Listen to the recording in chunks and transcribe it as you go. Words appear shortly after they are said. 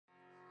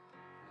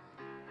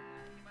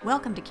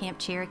Welcome to Camp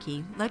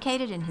Cherokee,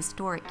 located in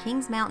historic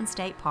Kings Mountain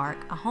State Park,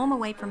 a home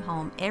away from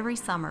home every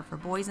summer for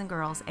boys and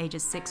girls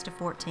ages 6 to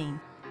 14.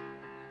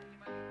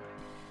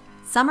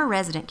 Summer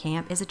Resident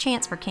Camp is a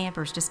chance for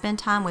campers to spend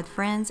time with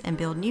friends and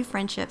build new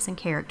friendships and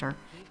character.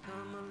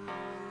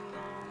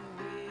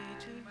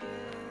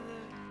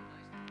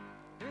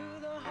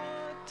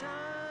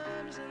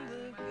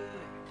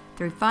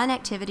 Through fun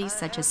activities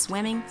such as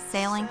swimming,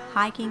 sailing,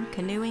 hiking,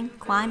 canoeing,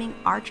 climbing,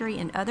 archery,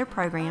 and other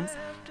programs,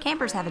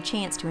 campers have a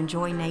chance to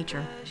enjoy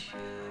nature.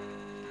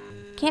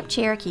 Camp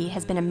Cherokee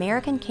has been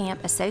American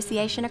Camp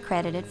Association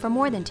accredited for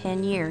more than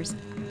 10 years.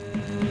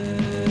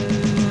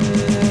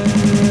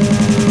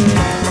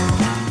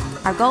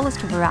 Our goal is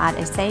to provide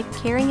a safe,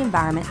 caring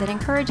environment that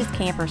encourages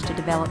campers to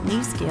develop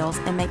new skills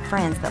and make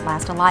friends that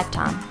last a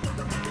lifetime.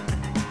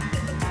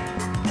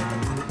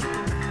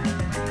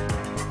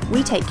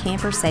 We take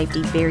camper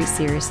safety very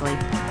seriously.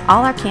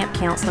 All our camp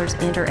counselors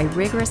enter a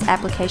rigorous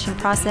application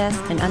process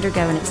and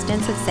undergo an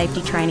extensive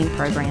safety training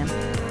program.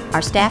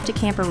 Our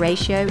staff-to-camper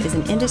ratio is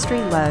an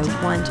industry-low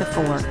 1 to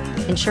 4,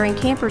 ensuring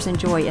campers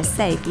enjoy a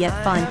safe yet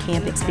fun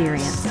camp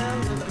experience.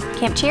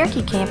 Camp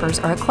Cherokee campers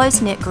are a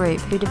close-knit group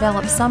who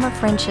develop summer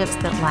friendships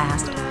that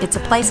last. It's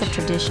a place of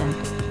tradition.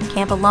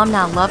 Camp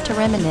alumni love to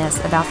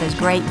reminisce about those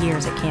great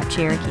years at Camp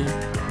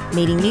Cherokee.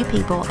 Meeting new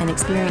people and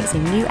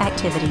experiencing new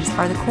activities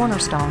are the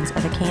cornerstones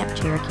of a Camp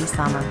Cherokee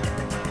summer.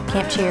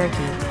 Camp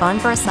Cherokee, fun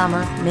for a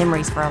summer,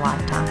 memories for a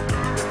lifetime.